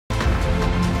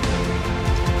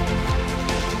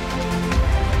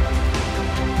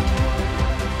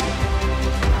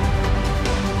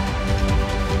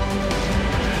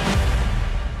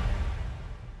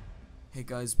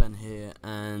guys, Ben here,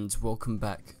 and welcome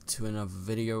back to another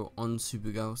video on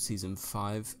Supergirl Season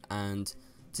 5, and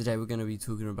today we're going to be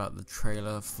talking about the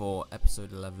trailer for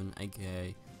Episode 11,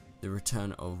 aka the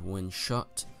return of Winn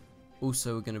shot.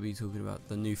 Also, we're going to be talking about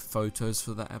the new photos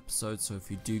for that episode, so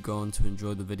if you do go on to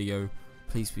enjoy the video,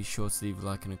 please be sure to leave a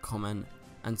like and a comment,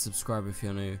 and subscribe if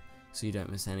you're new, so you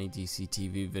don't miss any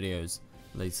DCTV videos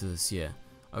later this year.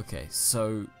 Okay,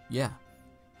 so yeah.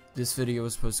 This video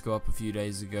was supposed to go up a few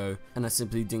days ago, and I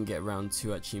simply didn't get around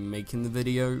to actually making the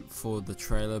video for the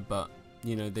trailer, but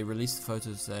you know, they released the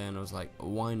photos today and I was like,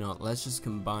 why not, let's just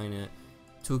combine it,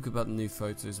 talk about the new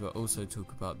photos but also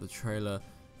talk about the trailer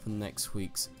for next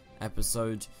week's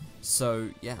episode. So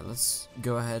yeah, let's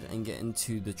go ahead and get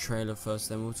into the trailer first,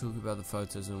 then we'll talk about the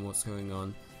photos and what's going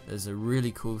on. There's a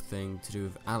really cool thing to do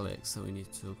with Alex that we need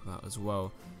to talk about as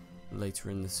well later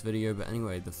in this video. But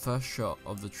anyway, the first shot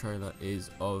of the trailer is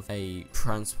of a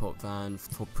transport van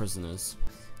for prisoners,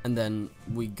 and then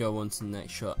we go on to the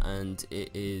next shot and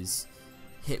it is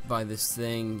hit by this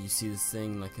thing. You see this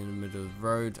thing like in the middle of the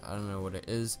road, I don't know what it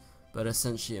is, but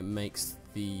essentially it makes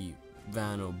the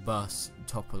van or bus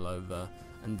topple over,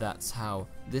 and that's how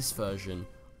this version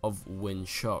of Winn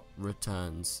shot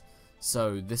returns.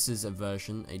 So this is a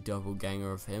version, a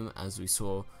doppelganger of him, as we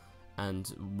saw. And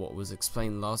what was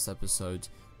explained last episode,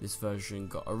 this version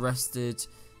got arrested,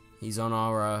 he's on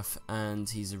our Earth and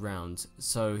he's around.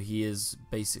 So he is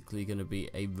basically going to be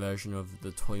a version of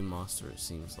the Toy Master, it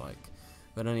seems like.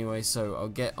 But anyway, so I'll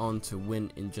get on to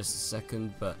Winn in just a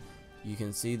second, but you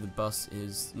can see the bus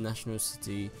is National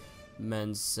City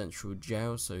Men's Central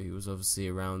Jail, so he was obviously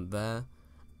around there.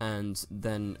 And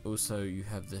then also you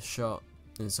have this shot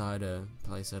inside a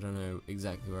place, I don't know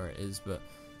exactly where it is, but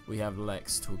we have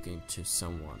Lex talking to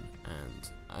someone, and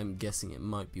I'm guessing it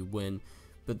might be Winn.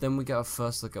 But then we get our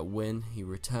first look at Winn. He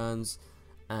returns,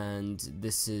 and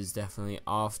this is definitely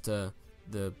after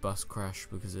the bus crash,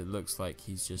 because it looks like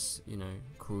he's just, you know,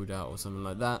 crawled out or something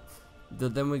like that.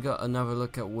 But then we got another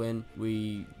look at Winn.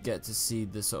 We get to see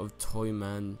the sort of toy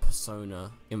man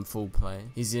persona in full play.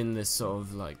 He's in this sort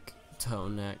of like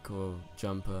turtleneck or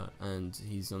jumper, and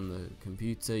he's on the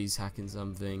computer, he's hacking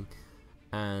something.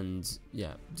 And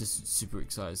yeah, just super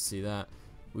excited to see that.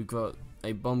 We've got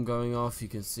a bomb going off. You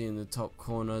can see in the top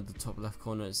corner, the top left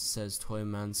corner, it says Toy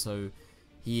Man, so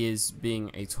he is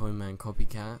being a Toy Man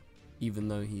copycat, even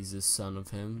though he's the son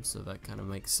of him, so that kind of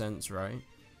makes sense, right?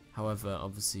 However,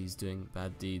 obviously he's doing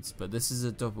bad deeds, but this is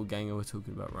a doppelganger we're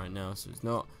talking about right now, so it's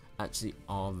not actually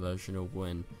our version of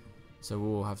Winn. So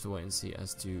we'll have to wait and see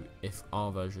as to if our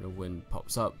version of Winn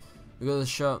pops up. We got the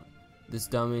shot. This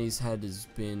dummy's head has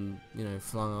been, you know,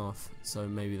 flung off, so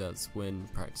maybe that's Winn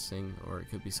practicing, or it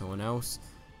could be someone else.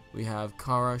 We have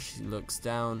Kara, she looks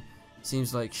down,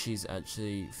 seems like she's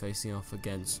actually facing off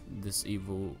against this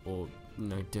evil or, you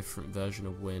know, different version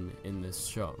of Winn in this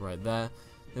shot right there.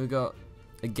 Then we got,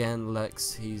 again,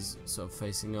 Lex, he's sort of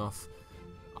facing off.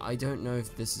 I don't know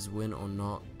if this is Winn or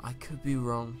not, I could be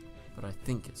wrong, but I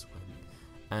think it's Winn.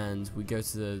 And we go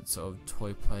to the sort of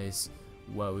toy place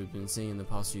where we've been seeing in the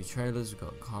past few trailers. We've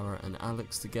got Kara and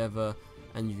Alex together,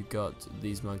 and you've got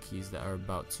these monkeys that are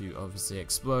about to obviously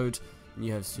explode, and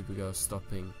you have Supergirl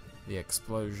stopping the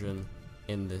explosion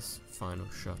in this final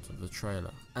shot of the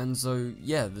trailer. And so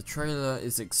yeah, the trailer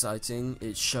is exciting.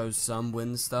 It shows some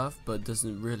Winn stuff, but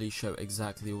doesn't really show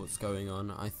exactly what's going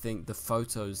on. I think the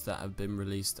photos that have been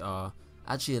released are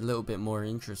actually a little bit more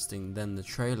interesting than the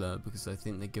trailer, because I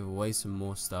think they give away some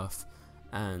more stuff.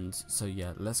 And so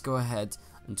yeah, let's go ahead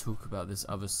and talk about this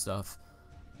other stuff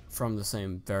from the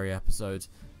same very episode.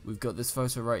 We've got this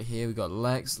photo right here. We've got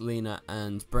Lex, Lena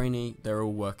and Brainy. They're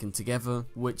all working together,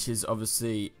 which is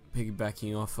obviously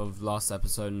piggybacking off of last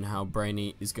episode and how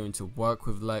Brainy is going to work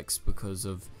with Lex because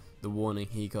of the warning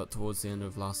he got towards the end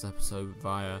of last episode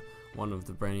via one of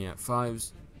the Brainiac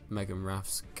 5s. Megan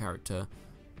Raff's character,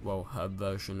 well, her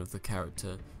version of the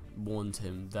character, warned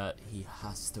him that he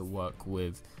has to work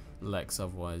with Lex,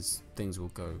 otherwise things will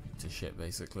go to shit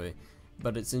basically.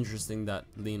 But it's interesting that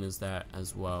Lena's there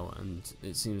as well, and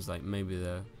it seems like maybe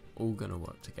they're all gonna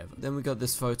work together. Then we got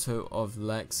this photo of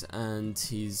Lex, and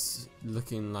he's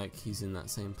looking like he's in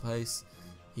that same place.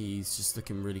 He's just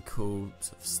looking really cool,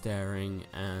 sort of staring,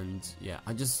 and yeah,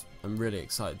 I'm really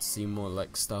excited to see more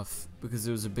Lex stuff, because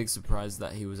it was a big surprise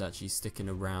that he was actually sticking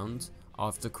around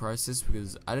after Crisis,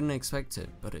 because I didn't expect it,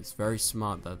 but it's very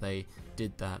smart that they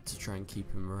did that to try and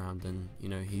keep him around. And you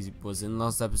know, he was in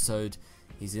last episode,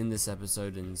 he's in this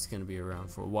episode, and he's going to be around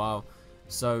for a while.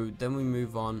 So then we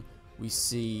move on, we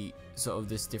see sort of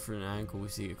this different angle. We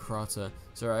see Akrata.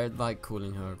 So I like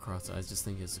calling her Akrata, I just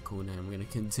think it's a cool name. I'm going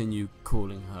to continue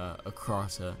calling her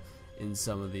Akrata in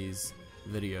some of these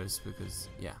videos because,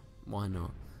 yeah, why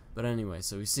not? But anyway,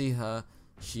 so we see her.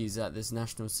 She's at this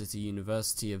National City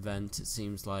University event. It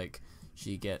seems like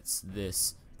she gets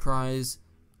this prize.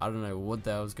 I don't know what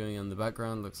the hell's going on in the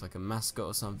background. Looks like a mascot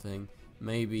or something.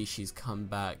 Maybe she's come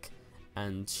back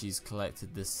and she's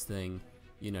collected this thing,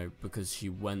 you know, because she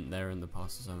went there in the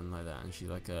past or something like that, and she's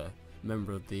like a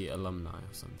member of the alumni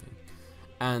or something.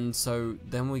 And so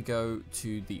then we go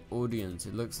to the audience.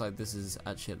 It looks like this is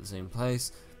actually at the same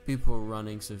place. People are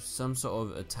running, so some sort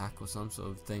of attack or some sort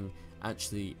of thing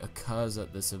actually occurs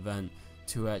at this event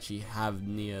to actually have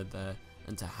Nia there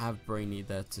and to have Brainy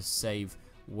there to save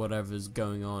whatever's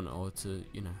going on, or to,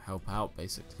 you know, help out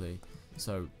basically.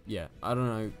 So yeah, I don't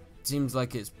know, seems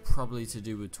like it's probably to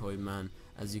do with Toyman.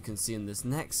 As you can see in this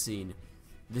next scene,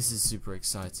 this is super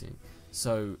exciting.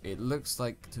 So it looks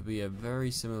like to be a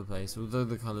very similar place, although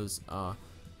the colors are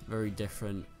very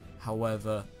different.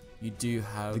 However, you do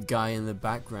have the guy in the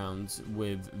background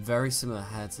with very similar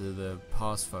hair to the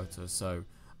past photo, so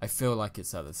I feel like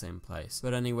it's at the same place.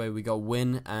 But anyway, we got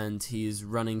Winn, and he is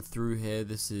running through here.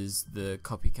 This is the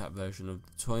copycat version of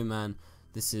the Toyman.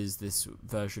 This is this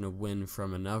version of Winn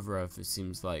from another Earth, it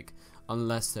seems like,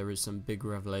 unless there is some big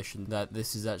revelation that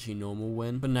this is actually normal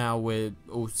Winn. But now we're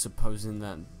all supposing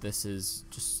that this is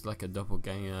just like a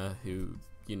doppelganger who,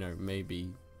 you know, maybe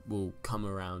will come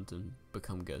around and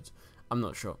become good. I'm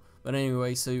not sure. But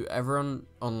anyway, so everyone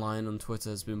online on Twitter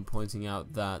has been pointing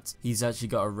out that he's actually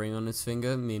got a ring on his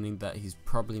finger, meaning that he's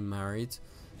probably married.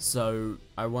 So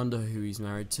I wonder who he's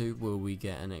married to. Will we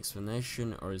get an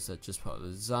explanation, or is that just part of the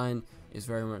design? It's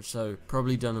very much so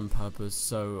probably done on purpose,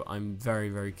 so I'm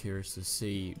very curious to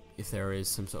see if there is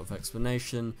some sort of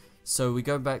explanation. So we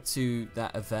go back to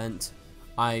that event.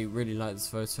 I really like this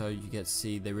photo. You get to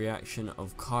see the reaction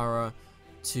of Kara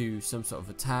to some sort of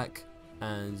attack,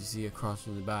 and you see her cross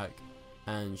in the back,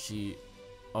 and she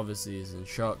obviously is in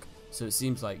shock. So it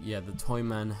seems like, yeah, the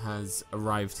Toyman has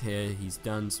arrived here, he's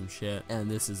done some shit,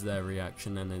 and this is their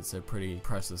reaction, and it's a pretty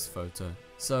priceless photo.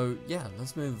 So yeah,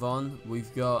 let's move on.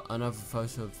 We've got another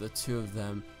photo of the two of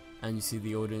them, and you see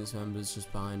the audience members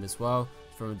just behind as well,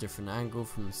 from a different angle,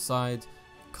 from the side.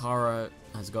 Kara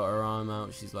has got her arm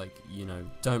out. She's like, you know,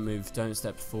 don't move, don't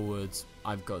step forwards,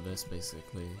 I've got this,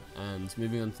 basically. And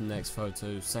moving on to the next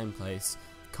photo, same place.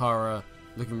 Kara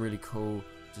looking really cool,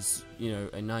 just, you know,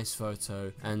 a nice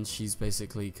photo, and she's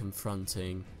basically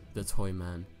confronting the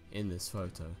Toyman in this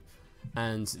photo.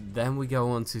 And then we go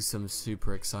on to some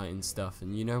super exciting stuff,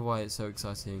 and you know why it's so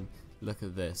exciting? Look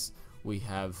at this. We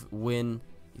have Winn,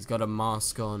 he's got a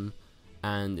mask on,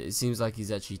 and it seems like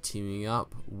he's actually teaming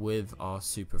up with our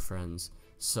super friends.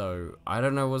 So I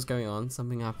don't know what's going on,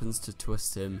 something happens to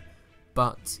twist him,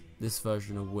 but this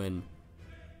version of Winn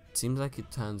seems like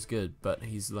it turns good, but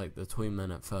he's like the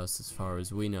Toyman at first as far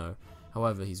as we know.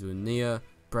 However, he's with Nia,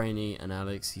 Brainy and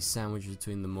Alex. He's sandwiched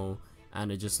between them all,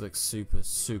 and it just looks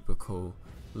super cool.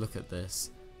 Look at this.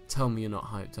 Tell me you're not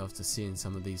hyped after seeing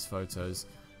some of these photos.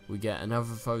 We get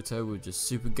another photo with just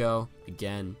Supergirl.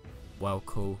 Again, well,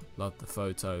 cool, love the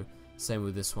photo. Same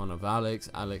with this one of Alex.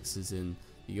 Alex is in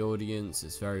the audience.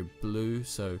 It's very blue,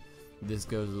 so this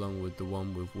goes along with the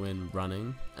one with Winn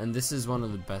running. And this is one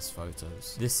of the best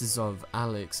photos. This is of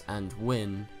Alex and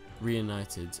Winn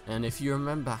reunited. And if you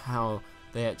remember how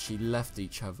they actually left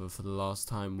each other for the last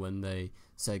time when they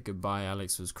said goodbye,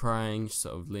 Alex was crying,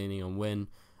 sort of leaning on Winn.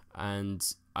 And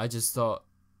I just thought,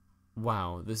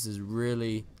 wow, this is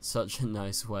really such a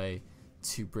nice way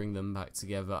to bring them back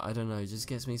together. I don't know, it just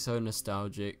gets me so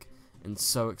nostalgic and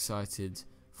so excited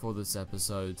for this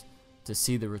episode to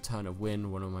see the return of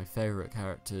Winn, one of my favourite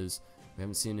characters. We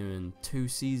haven't seen him in 2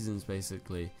 seasons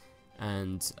basically,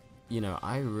 and you know,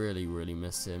 I really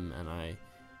miss him, and I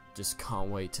just can't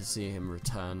wait to see him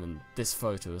return. And this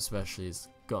photo especially has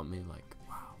got me like,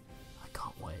 wow, I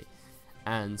can't wait.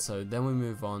 And so then we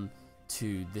move on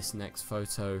to this next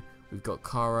photo. We've got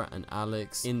Kara and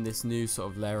Alex in this new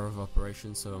sort of layer of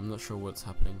operation, so I'm not sure what's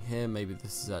happening here. Maybe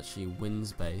this is actually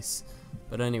Winn's base.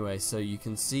 But anyway, so you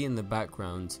can see in the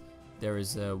background there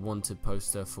is a wanted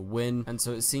poster for Winn, and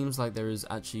so it seems like there is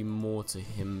actually more to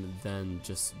him than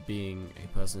just being a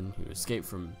person who escaped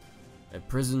from a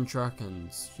prison truck and,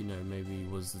 you know, maybe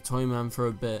was the Toyman for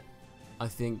a bit. I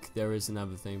think there is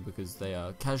another thing, because they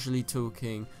are casually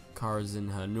talking. Kara's in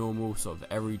her normal sort of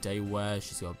everyday wear.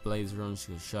 She's got a blazer on, she's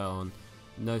got a shirt on,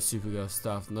 no Supergirl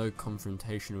stuff, no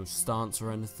confrontational stance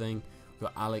or anything. We've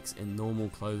got Alex in normal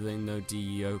clothing, no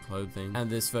DEO clothing, and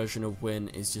this version of Winn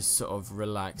is just sort of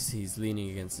relaxed. He's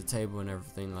leaning against the table and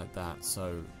everything like that.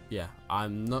 So yeah,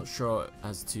 I'm not sure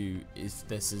as to if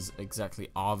this is exactly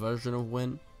our version of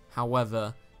Winn.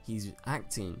 However, he's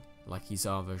acting like he's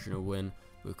our version of Winn,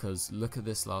 because look at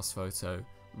this last photo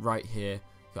right here.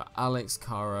 Got Alex,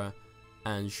 Kara,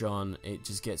 and Jean. It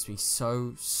just gets me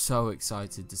so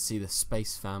excited to see the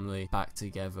Space family back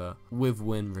together with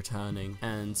Winn returning.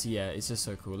 And yeah, it's just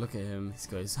so cool. Look at him, he's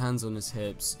got his hands on his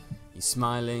hips, he's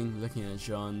smiling, looking at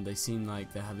Jean. They seem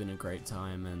like they're having a great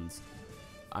time, and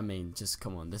I mean, just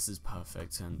come on, this is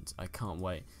perfect and I can't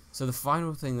wait. So the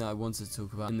final thing that I wanted to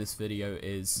talk about in this video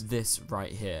is this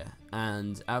right here.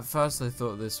 And at first I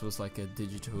thought this was like a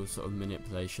digital sort of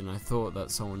manipulation. I thought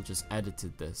that someone just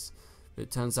edited this. But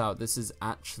it turns out this is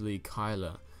actually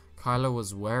Kyla. Kyla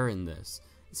was wearing this.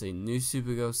 It's a new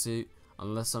Supergirl suit,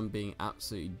 unless I'm being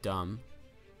absolutely dumb.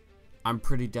 I'm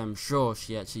pretty damn sure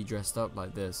she actually dressed up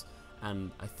like this,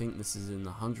 and I think this is in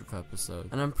the 100th episode.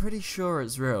 And I'm pretty sure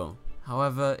it's real.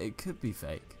 However, it could be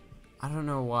fake. I don't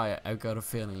know why, I've got a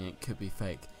feeling it could be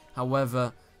fake.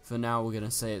 However, for now we're going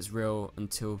to say it's real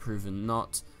until proven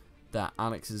not. That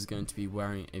Alex is going to be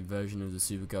wearing a version of the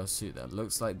Supergirl suit that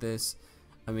looks like this.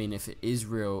 I mean, if it is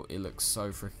real, it looks so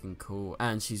freaking cool.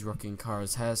 And she's rocking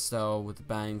Kara's hairstyle with the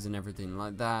bangs and everything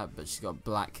like that, but she's got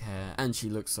black hair and she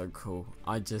looks so cool.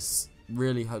 I just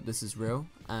really hope this is real,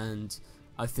 and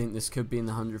I think this could be in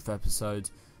the 100th episode.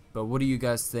 But what do you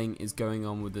guys think is going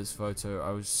on with this photo?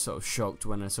 I was sort of shocked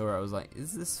when I saw it. I was like,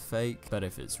 is this fake? But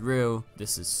if it's real,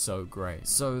 this is so great.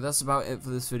 So that's about it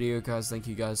for this video, guys. Thank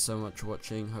you guys so much for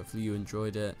watching. Hopefully you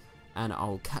enjoyed it, and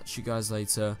I'll catch you guys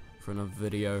later for another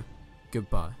video.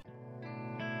 Goodbye.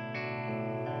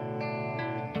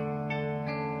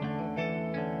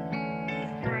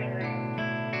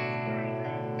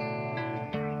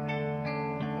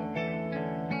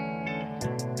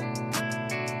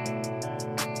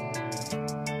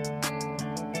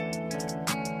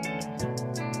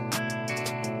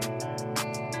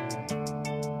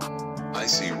 I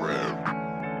see REUNITED.